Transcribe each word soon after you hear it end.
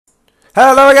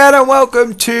Hello again and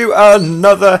welcome to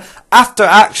another After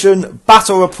Action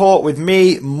Battle Report with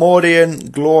me,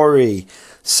 Mordian Glory.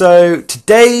 So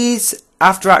today's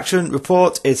After Action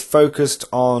Report is focused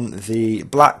on the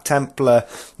Black Templar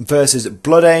versus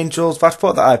Blood Angels battle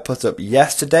report that I put up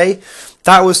yesterday.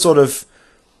 That was sort of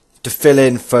to fill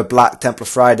in for Black Templar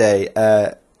Friday.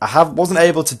 I wasn't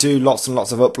able to do lots and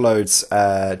lots of uploads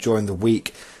during the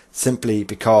week simply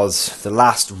because the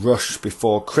last rush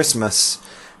before Christmas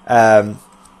at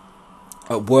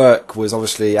work was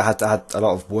obviously I had a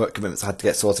lot of work commitments I had to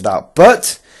get sorted out.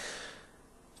 But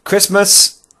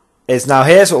Christmas is now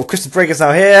here, sort of Christmas break is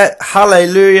now here.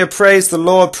 Hallelujah, praise the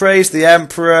Lord, praise the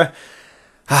Emperor.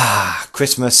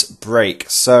 Christmas break.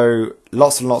 So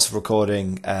lots and lots of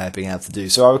recording being able to do.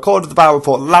 So I recorded the battle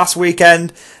report last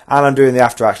weekend and I'm doing the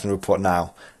after action report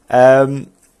now.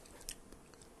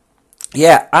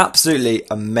 Yeah, absolutely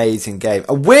amazing game.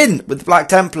 A win with the Black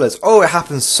Templars. Oh, it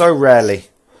happens so rarely.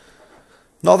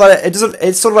 Not that it doesn't,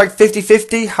 it's sort of like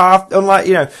 50-50, half, unlike,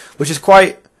 which is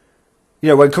quite,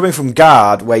 when coming from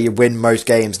Guard, where you win most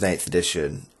games in 8th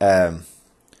edition,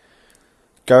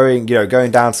 going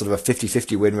down sort of a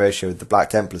 50-50 win ratio with the Black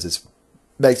Templars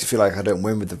makes it feel like I don't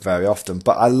win with them very often.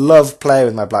 But I love playing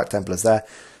with my Black Templars. They're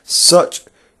such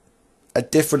a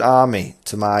different army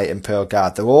to my Imperial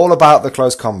Guard. They're all about the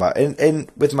close combat.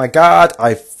 With my Guard,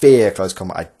 I fear close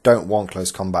combat. I don't want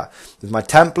close combat. With my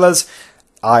Templars,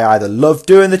 I either love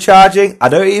doing the charging, I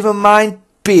don't even mind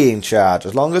being charged,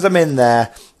 as long as I'm in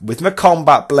there with my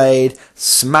combat blade,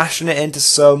 smashing it into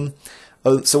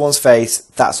someone's face.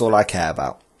 That's all I care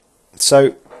about.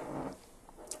 So,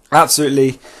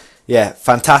 absolutely, yeah,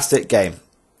 fantastic game.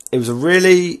 It was a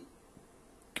really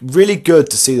good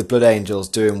to see the Blood Angels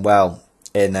doing well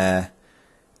in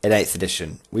 8th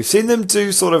edition. We've seen them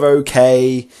do sort of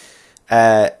okay,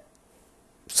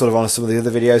 sort of on some of the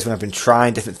other videos when I've been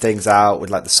trying different things out with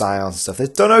like the Scions and stuff.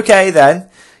 They've done okay then.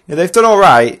 They've done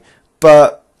alright,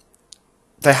 but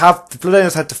the Blood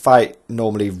Angels had to fight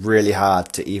normally really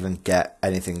hard to even get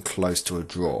anything close to a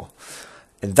draw.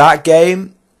 In that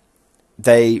game,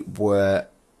 they were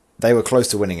close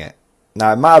to winning it.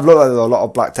 Now, it might have looked like there were a lot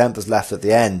of Black Templars left at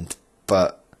the end,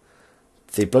 but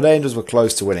the Blood Angels were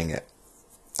close to winning it.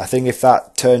 I think if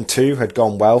that turn 2 had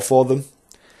gone well for them,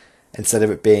 instead of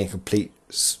it being complete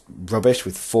rubbish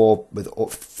with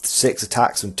 6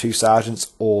 attacks and 2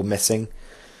 sergeants all missing,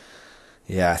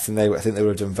 yeah, I think they would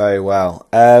have done very well.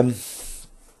 But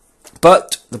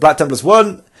the Black Templars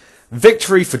won.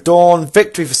 Victory for Dawn,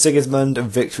 victory for Sigismund,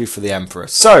 and victory for the Emperor.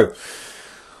 So,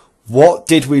 what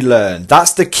did we learn?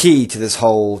 That's the key to this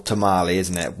whole tamale,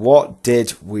 isn't it? What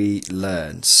did we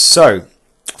learn? So,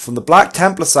 from the Black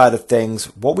Templar side of things,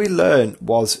 what we learned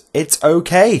was it's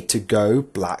okay to go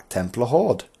Black Templar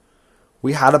Horde.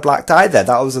 We had a black tide there.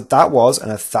 That was an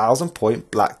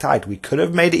 1,000-point black tide. We could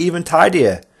have made it even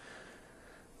tidier.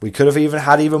 We could have even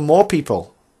had even more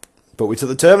people. But we took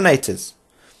the Terminators.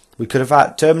 We could have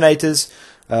had Terminators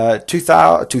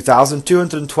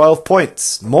 2,212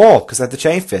 points. More, because they had the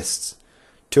Chain Fists.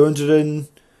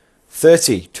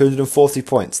 240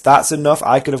 points. That's enough.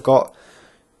 I could have got,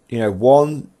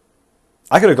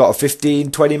 I could have got a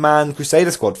 15-20 man Crusader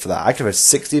squad for that. I could have had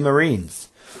 60 Marines.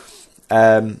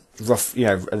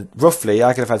 Roughly,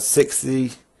 I could have had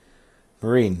 60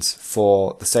 Marines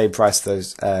for the same price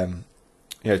as those.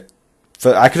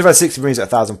 I could have had 60 Marines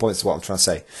at 1,000 points. Is what I'm trying to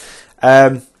say.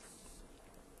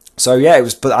 So yeah, it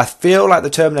was. But I feel like the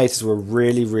Terminators were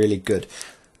really, really good.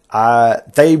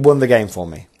 They won the game for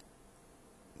me.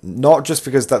 Not just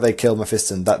because that they killed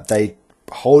Mephiston, that they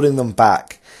holding them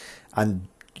back. And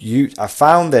I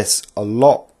found this a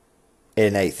lot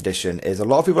in 8th edition. Is a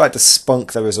lot of people like to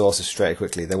spunk their resources straight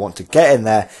quickly. They want to get in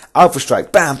there, Alpha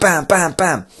Strike, bam, bam, bam,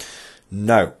 bam.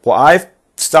 No, what I've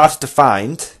started to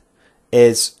find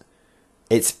is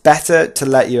it's better to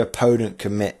let your opponent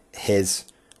commit his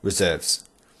reserves.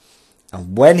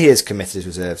 And when he has committed his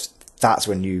reserves, that's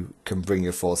when you can bring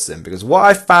your forces in. Because what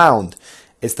I found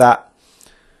is that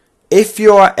if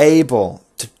you are able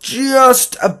to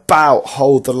just about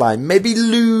hold the line, maybe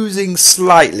losing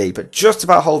slightly, but just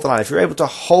about hold the line, if you're able to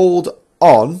hold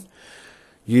on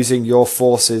using your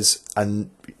forces and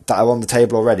that are on the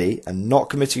table already and not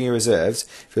committing your reserves,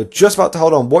 if you're just about to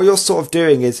hold on, what you're sort of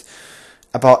doing is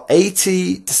about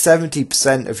 80 to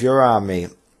 70% of your army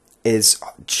is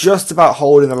just about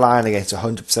holding the line against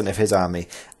 100% of his army,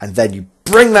 and then you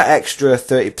bring that extra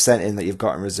 30% in that you've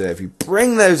got in reserve, you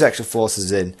bring those extra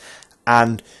forces in,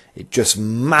 and it just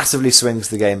massively swings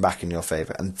the game back in your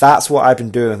favour. And that's what I've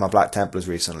been doing with my Black Templars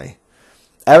recently.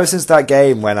 Ever since that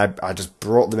game when I just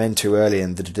brought them in too early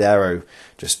and the Dodero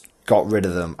just got rid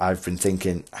of them, I've been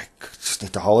thinking, I just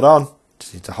need to hold on.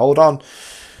 Just need to hold on.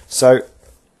 So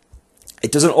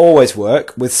it doesn't always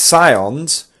work. With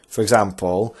Scions, for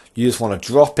example, you just want to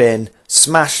drop in,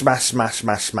 smash, smash, smash,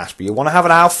 smash, smash. But you want to have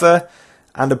an Alpha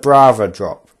and a Bravo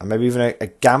drop. And maybe even a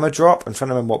Gamma drop. I'm trying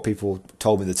to remember what people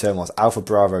told me the term was. Alpha,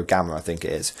 Bravo, Gamma, I think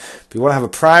it is. But you want to have a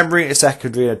primary, a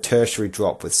secondary, and a tertiary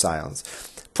drop with Scions.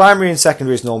 Primary and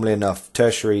secondary is normally enough.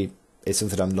 Tertiary is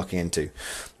something I'm looking into.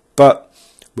 But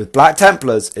with Black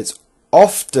Templars, it's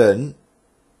often,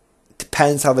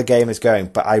 depends how the game is going,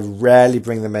 but I rarely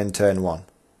bring them in turn 1.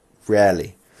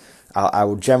 Rarely. I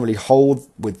will generally hold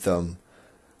with them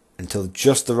until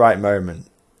just the right moment.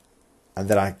 And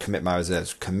then I commit my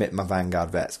reserves, commit my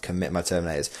Vanguard vets, commit my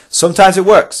Terminators. Sometimes it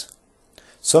works.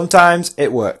 Sometimes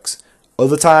it works.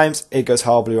 Other times it goes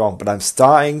horribly wrong. But I'm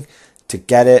starting to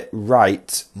get it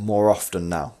right more often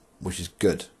now, which is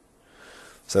good.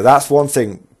 So that's one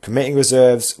thing. Committing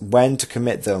reserves, when to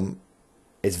commit them,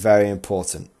 is very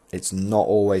important. It's not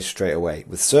always straight away.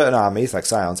 With certain armies, like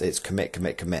Scions, it's commit,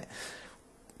 commit, commit.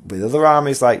 With other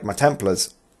armies, like my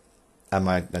Templars,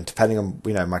 and depending on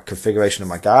my configuration of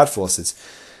my guard forces,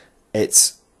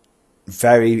 it's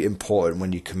very important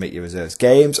when you commit your reserves.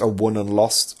 Games are won and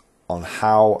lost on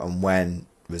how and when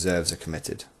reserves are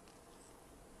committed,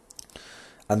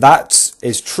 and that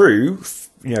is true.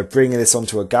 Bringing this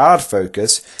onto a guard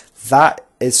focus, that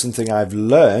is something I've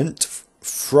learnt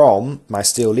from my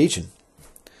Steel Legion.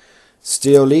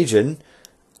 Steel Legion,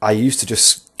 I used to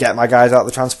just get my guys out of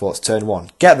the transports, turn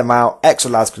 1. Get them out,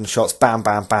 extra lasgun shots, bam,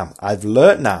 bam, bam. I've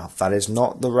learnt now that is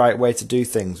not the right way to do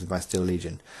things with my Steel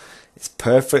Legion. It's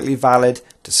perfectly valid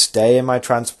to stay in my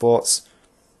transports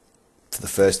for the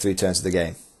first 3 turns of the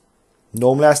game.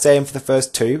 Normally I stay in for the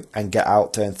first 2 and get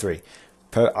out turn 3.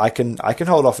 I can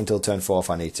hold off until turn 4 if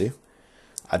I need to.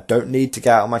 I don't need to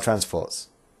get out of my transports.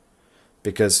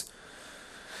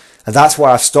 And that's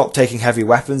why I've stopped taking heavy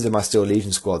weapons in my Steel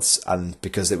Legion squads, and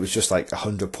because it was just like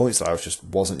 100 points that I just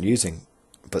wasn't using.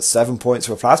 But 7 points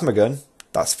for a plasma gun,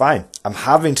 that's fine. I'm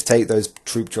having to take those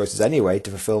troop choices anyway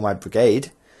to fulfill my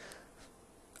brigade.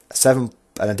 An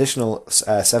additional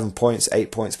 7 points,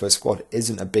 8 points per squad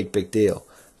isn't a big deal.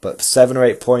 But 7 or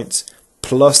 8 points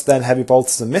plus then heavy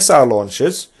bolters and missile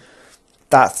launchers,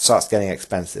 that starts getting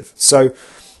expensive. So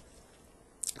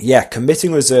yeah,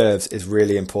 committing reserves is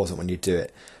really important when you do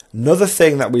it. Another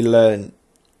thing that we learn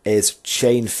is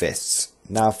chain fists.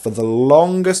 Now, for the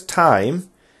longest time,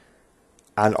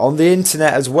 and on the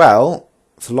internet as well,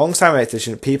 for the longest time in 8th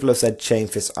edition, people have said chain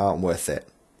fists aren't worth it.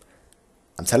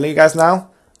 I'm telling you guys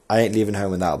now, I ain't leaving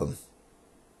home without them.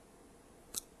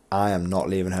 I am not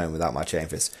leaving home without my chain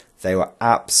fists. They were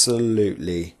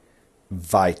absolutely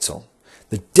vital.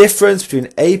 The difference between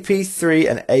AP3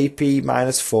 and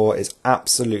AP-4 is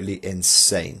absolutely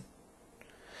insane.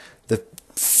 The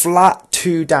flat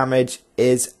 2 damage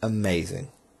is amazing.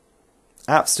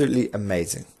 Absolutely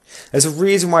amazing. There's a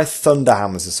reason why Thunder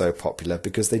Hammers are so popular,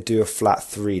 because they do a flat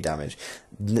 3 damage.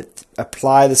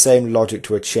 Apply the same logic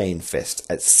to a Chain Fist,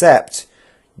 except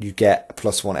you get a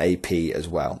 +1 AP as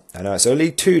well. I know it's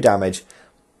only 2 damage,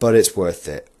 but it's worth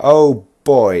it. Oh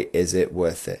boy, is it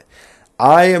worth it.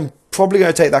 I am probably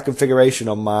going to take that configuration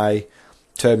on my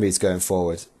Termies going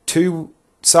forward. 2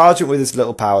 Sergeant with his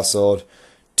little power sword,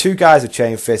 2 guys with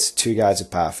Chain Fists, 2 guys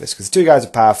with Power Fists. Because 2 guys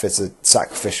with Power Fists are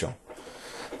sacrificial.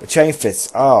 The Chain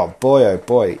Fists, oh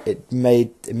boy, it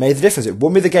made the difference. It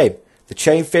won me the game. The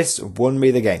Chain Fists won me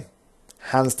the game.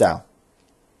 Hands down.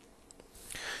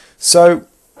 So,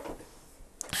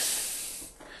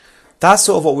 that's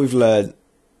sort of what we've learned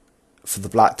for the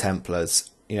Black Templars.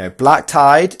 You know, Black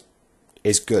Tide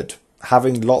is good.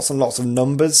 Having lots and lots of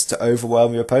numbers to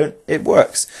overwhelm your opponent, it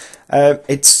works.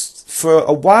 It's for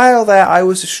a while there, I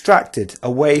was distracted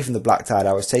away from the Black Tide.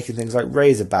 I was taking things like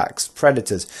Razorbacks,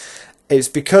 Predators. It's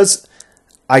because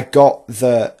I got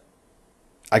the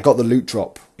loot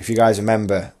drop. If you guys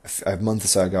remember, a month or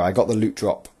so ago, I got the loot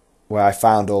drop where I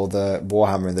found all the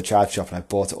Warhammer in the charge shop and I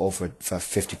bought it all for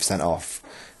 50% off.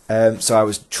 So I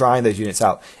was trying those units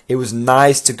out. It was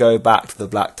nice to go back to the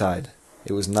Black Tide.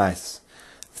 It was nice.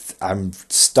 I'm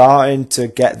starting to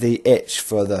get the itch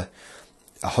for the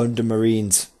 100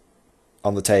 Marines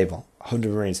on the table.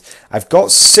 100 Marines. I've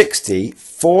got 60,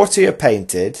 40 are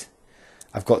painted.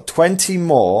 I've got 20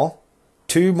 more,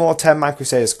 2 more 10-man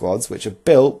Crusader squads, which are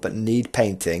built but need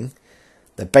painting.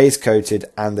 They're base coated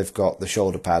and they've got the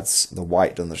shoulder pads, the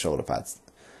white on the shoulder pads.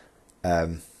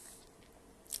 I've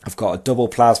got a double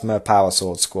plasma power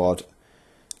sword squad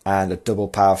and a double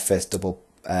power fist, double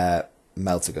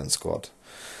melter gun squad.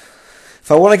 If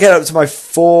I want to get up to my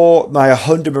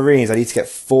 100 Marines, I need to get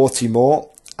 40 more.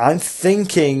 I'm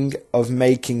thinking of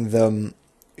making them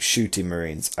shooting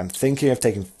Marines. I'm thinking of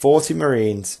taking 40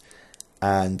 Marines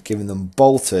and giving them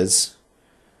bolters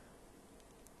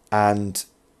and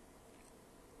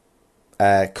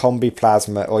combi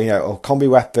plasma, or or combi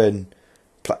weapon,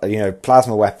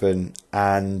 plasma weapon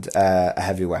and a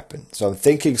heavy weapon. So I'm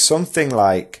thinking something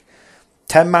like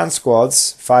 10-man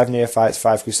squads, 5 neophytes,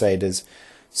 5 crusaders,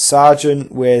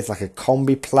 sergeant with like a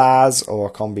combi plas or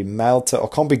a combi melter or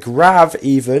combi grav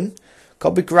even.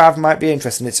 Combi grav might be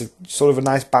interesting. It's sort of a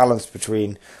nice balance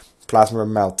between plasma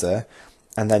and melter,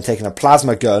 and then taking a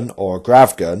plasma gun or a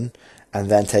grav gun, and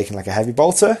then taking like a heavy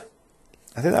bolter.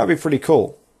 I think that would be pretty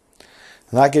cool.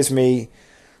 And that gives me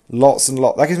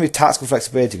that gives me tactical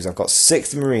flexibility because I've got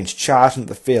 60 Marines charging at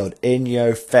the field, in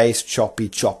your face, choppy,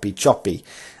 choppy, choppy.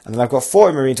 And then I've got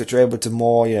 40 Marines which are able to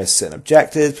more, sit in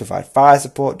objectives, provide fire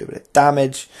support, do a bit of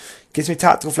damage. Gives me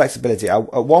tactical flexibility. At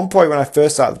one point when I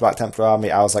first started the Black Templar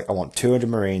army, I was like, I want 200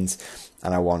 Marines,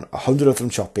 and I want 100 of them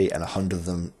choppy and 100 of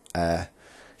them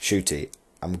shooty.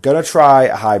 I'm going to try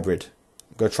a hybrid.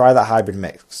 I'm going to try that hybrid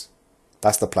mix.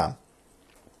 That's the plan.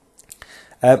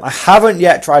 I haven't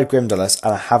yet tried Grimdalus,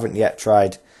 and I haven't yet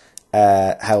tried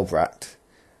Hellbracht,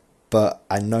 but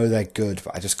I know they're good,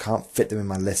 but I just can't fit them in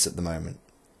my list at the moment.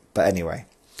 But anyway,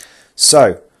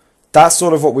 so that's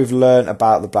sort of what we've learned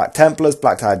about the Black Templars.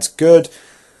 Black Tide's good.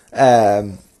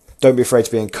 Don't be afraid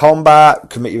to be in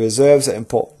combat. Commit your reserves at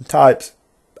important types,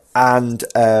 and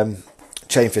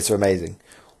chain fits are amazing.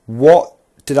 What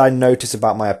did I notice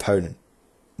about my opponent?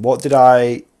 What did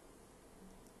I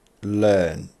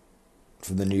learn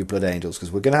from the new Blood Angels?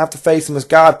 Because we're going to have to face them as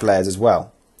guard players as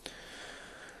well.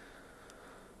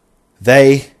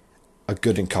 They are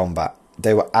good in combat.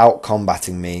 They were out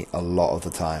combating me a lot of the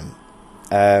time.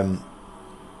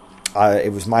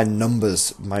 It was my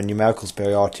numbers, my numerical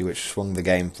superiority, which swung the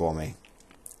game for me.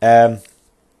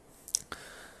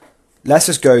 Let's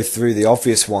just go through the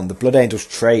obvious one. The Blood Angels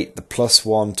trait, the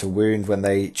 +1 to wound when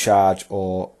they charge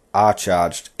or are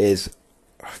charged, is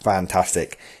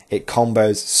fantastic. It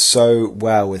combos so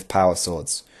well with power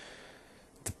swords.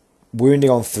 The wounding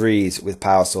on 3s with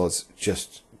power swords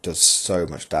just does so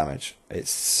much damage. It's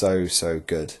so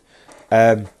good.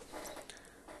 Yeah,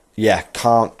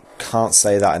 can't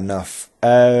say that enough.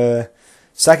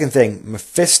 Second thing,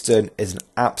 Mephiston is an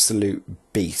absolute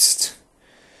beast.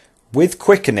 With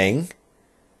quickening,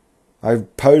 my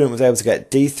opponent was able to get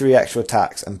D3 extra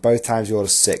attacks, and both times he rolled a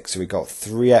 6, so we got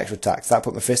 3 extra attacks. That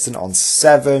put Mephiston on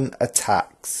 7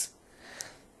 attacks.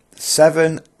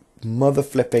 7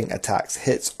 mother-flipping attacks.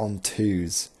 Hits on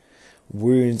 2s.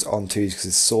 Wounds on 2s, because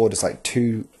his sword is like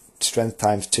 2 strength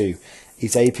times 2.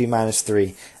 He's AP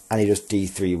 -3, and he does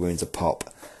D3 wounds a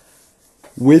pop.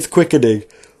 With quickening,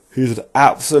 he's an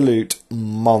absolute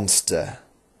monster.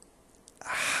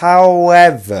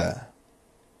 However,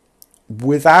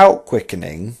 without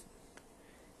quickening,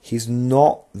 he's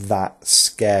not that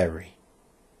scary.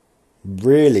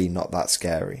 Really not that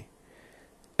scary.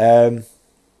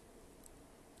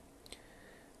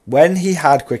 When he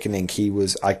had quickening,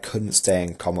 I couldn't stay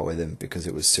in combat with him because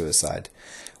it was suicide.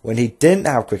 When he didn't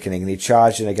have quickening and he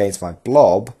charged in against my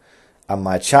blob and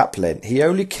my chaplain, he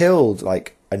only killed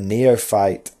like a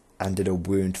neophyte and did a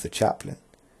wound to the chaplain.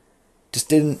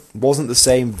 Just wasn't the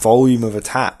same volume of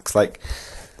attacks. Like,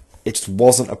 it just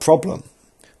wasn't a problem.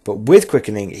 But with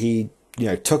quickening, he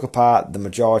took apart the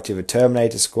majority of a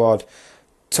Terminator squad,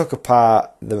 took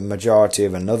apart the majority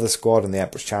of another squad in the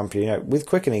Emperor's Champion. With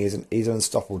quickening, he's an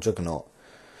unstoppable juggernaut.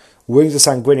 Wings of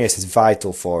Sanguinius is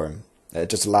vital for him. It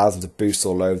just allows him to boost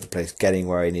all over the place, getting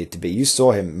where he needed to be. You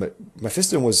saw him.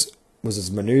 Mephiston was as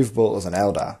maneuverable as an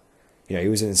Eldar. He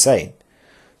was insane.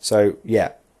 So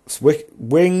yeah,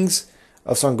 Wings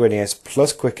of Sanguinius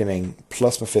plus quickening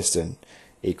plus Mephiston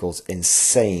equals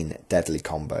insane deadly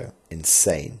combo.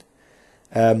 Insane.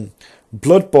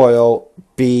 Blood Boil,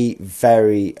 be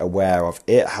very aware of.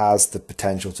 It has the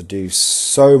potential to do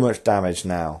so much damage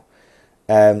now.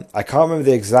 I can't remember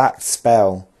the exact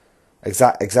spell,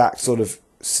 exact sort of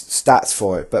stats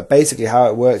for it, but basically how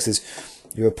it works is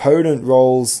your opponent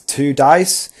rolls 2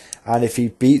 dice, and if he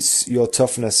beats your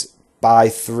toughness by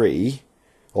 3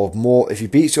 or more, if he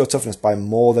beats your toughness by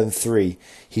more than 3,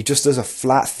 he just does a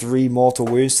flat 3 mortal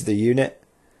wounds to the unit,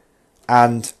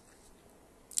 and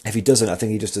if he doesn't, I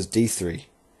think he just does D3.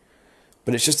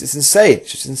 But it's insane.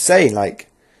 It's just insane. Like,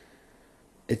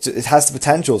 it has the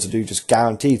potential to do just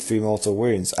guaranteed 3 mortal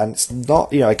wounds. And it's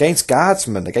not, against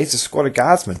guardsmen, against a squad of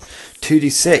guardsmen,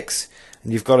 2d6,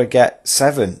 and you've got to get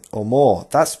 7 or more.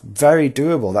 That's very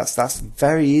doable. That's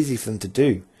very easy for them to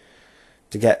do.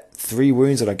 To get 3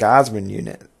 wounds on a guardsman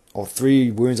unit, or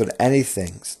 3 wounds on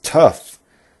anything. It's tough.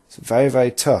 It's very,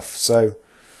 very tough. So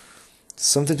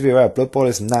Something to be aware of. Blood Bowl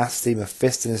is nasty.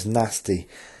 Mephiston is nasty.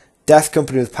 Death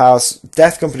Company with powers.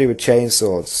 Death Company with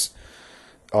chainswords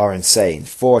are insane.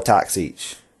 4 attacks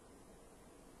each.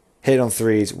 Hit on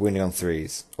 3s, winning on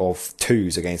 3s. Or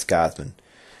 2s against guardsmen.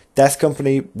 Death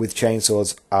Company with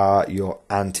chainswords are your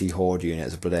anti-horde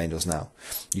units of Blood Angels now.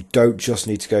 You don't just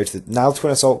need to go to the... Now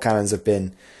twin assault cannons have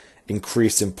been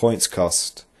increased in points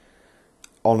cost.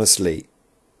 Honestly,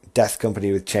 Death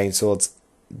Company with chainswords,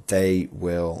 they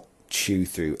will chew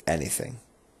through anything.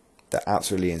 They're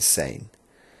absolutely insane.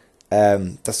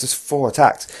 That's just 4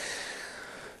 attacks.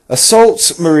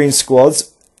 Assault Marine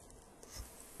squads.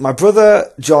 My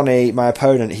brother Johnny, my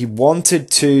opponent, he wanted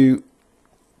to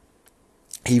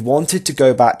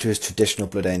go back to his traditional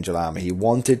Blood Angel army. He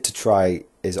wanted to try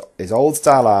his old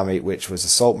style army, which was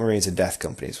Assault Marines and Death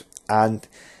Companies. And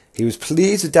he was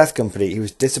pleased with Death Company. He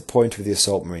was disappointed with the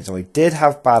Assault Marines. And we did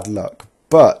have bad luck.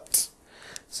 But,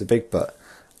 it's a big but,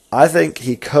 I think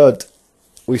he could,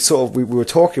 we were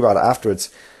talking about it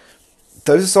afterwards,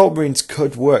 those Assault Marines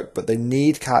could work, but they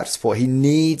need character support. He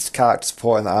needs character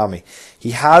support in the army.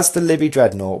 He has the Libby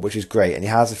Dreadnought, which is great, and he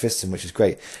has the Fiston, which is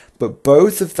great. But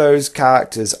both of those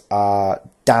characters are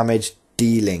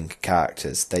damage-dealing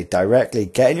characters. They directly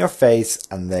get in your face,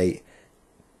 and they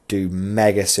do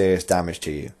mega serious damage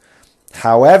to you.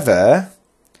 However,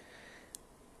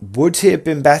 would he have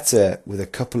been better with a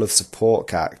couple of support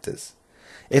characters?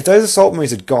 If those Assault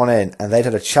Marines had gone in, and they'd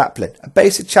had a chaplain, a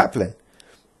basic chaplain,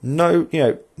 no,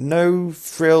 no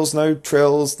frills, no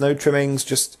trills, no trimmings,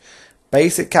 just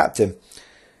basic captain.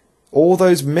 All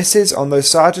those misses on those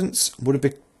sergeants would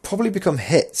have probably become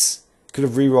hits. Could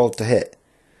have re-rolled to hit.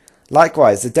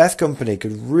 Likewise, the Death Company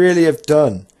could really have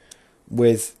done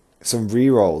with some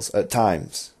re-rolls at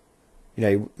times.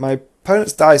 My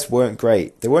opponent's dice weren't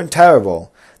great. They weren't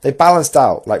terrible. They balanced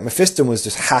out. Like Mephiston was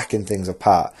just hacking things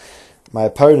apart. My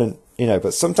opponent,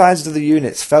 but sometimes the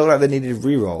units felt like they needed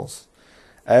re-rolls.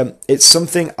 It's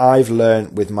something I've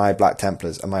learned with my Black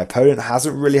Templars, and my opponent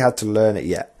hasn't really had to learn it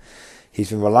yet.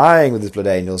 He's been relying with his Blood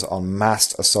Angels on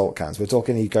massed assault cannons. We're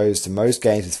talking he goes to most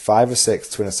games with 5 or 6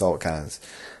 twin assault cannons,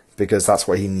 because that's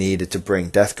what he needed to bring.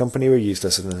 Death Company were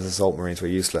useless, and his Assault Marines were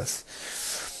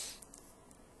useless.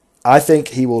 I think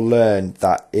he will learn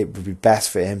that it would be best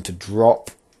for him to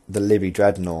drop the Libby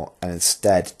Dreadnought and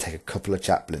instead take a couple of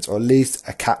chaplains, or at least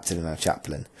a captain and a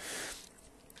chaplain.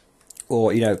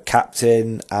 Or,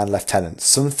 captain and lieutenant,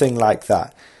 something like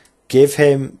that. Give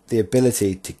him the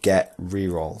ability to get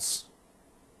rerolls.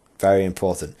 Very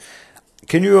important.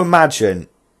 Can you imagine,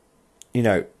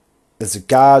 there's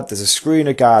a screen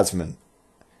of guardsmen,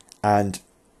 and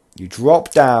you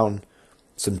drop down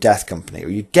some Death Company, or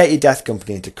you get your Death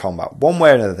Company into combat. One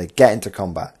way or another, they get into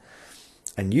combat.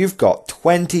 And you've got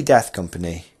 20 Death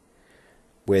Company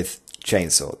with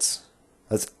chainswords.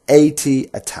 That's 80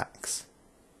 attacks.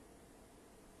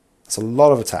 That's a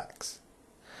lot of attacks.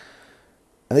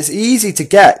 And it's easy to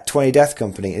get 20 Death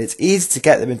Company, and it's easy to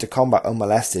get them into combat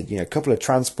unmolested. A couple of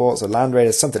transports or land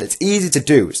raiders, something. It's easy to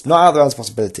do. It's not out of the realms of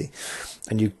possibility.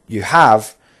 And you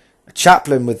have a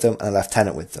chaplain with them and a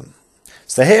lieutenant with them.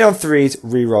 So they're hitting on 3s,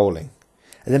 re-rolling.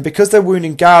 And then because they're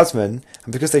wounding guardsmen,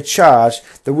 and because they charge,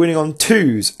 they're wounding on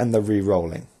 2s and they're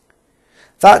re-rolling.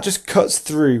 That just cuts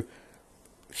through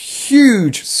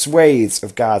huge swathes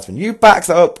of guardsmen. You back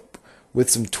that up with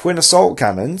some twin assault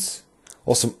cannons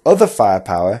or some other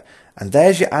firepower, and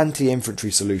there's your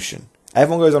anti-infantry solution.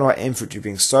 Everyone goes on about infantry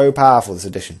being so powerful this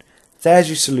edition. There's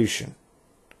your solution.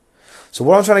 So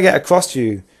what I'm trying to get across to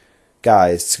you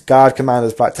guys, Guard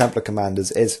Commanders, Black Templar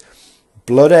Commanders, is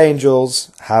Blood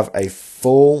Angels have a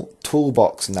full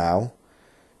toolbox now.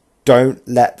 Don't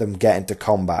let them get into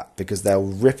combat, because they'll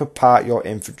rip apart your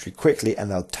infantry quickly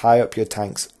and they'll tie up your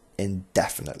tanks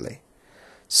indefinitely.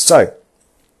 So,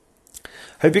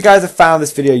 hope you guys have found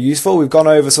this video useful. We've gone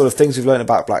over sort of things we've learned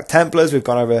about Black Templars. We've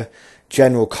gone over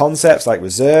general concepts like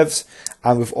reserves.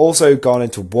 And we've also gone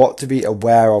into what to be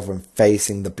aware of when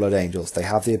facing the Blood Angels. They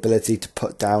have the ability to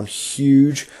put down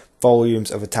huge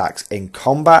volumes of attacks in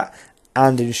combat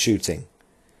and in shooting.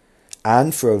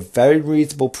 And for a very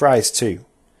reasonable price too.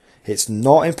 It's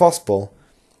not impossible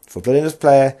for a Blood Angels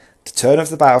player to turn off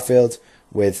the battlefield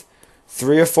with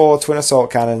 3 or 4 twin assault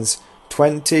cannons,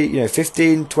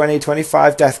 15, 20,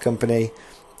 25 Death Company,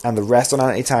 and the rest on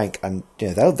anti-tank, and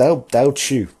they'll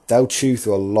chew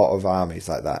through a lot of armies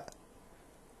like that.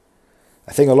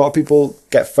 I think a lot of people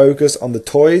get focused on the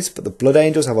toys, but the Blood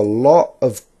Angels have a lot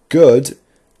of good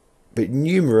but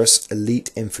numerous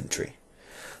elite infantry.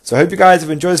 So I hope you guys have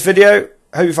enjoyed this video.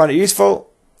 I hope you found it useful,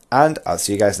 and I'll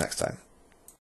see you guys next time.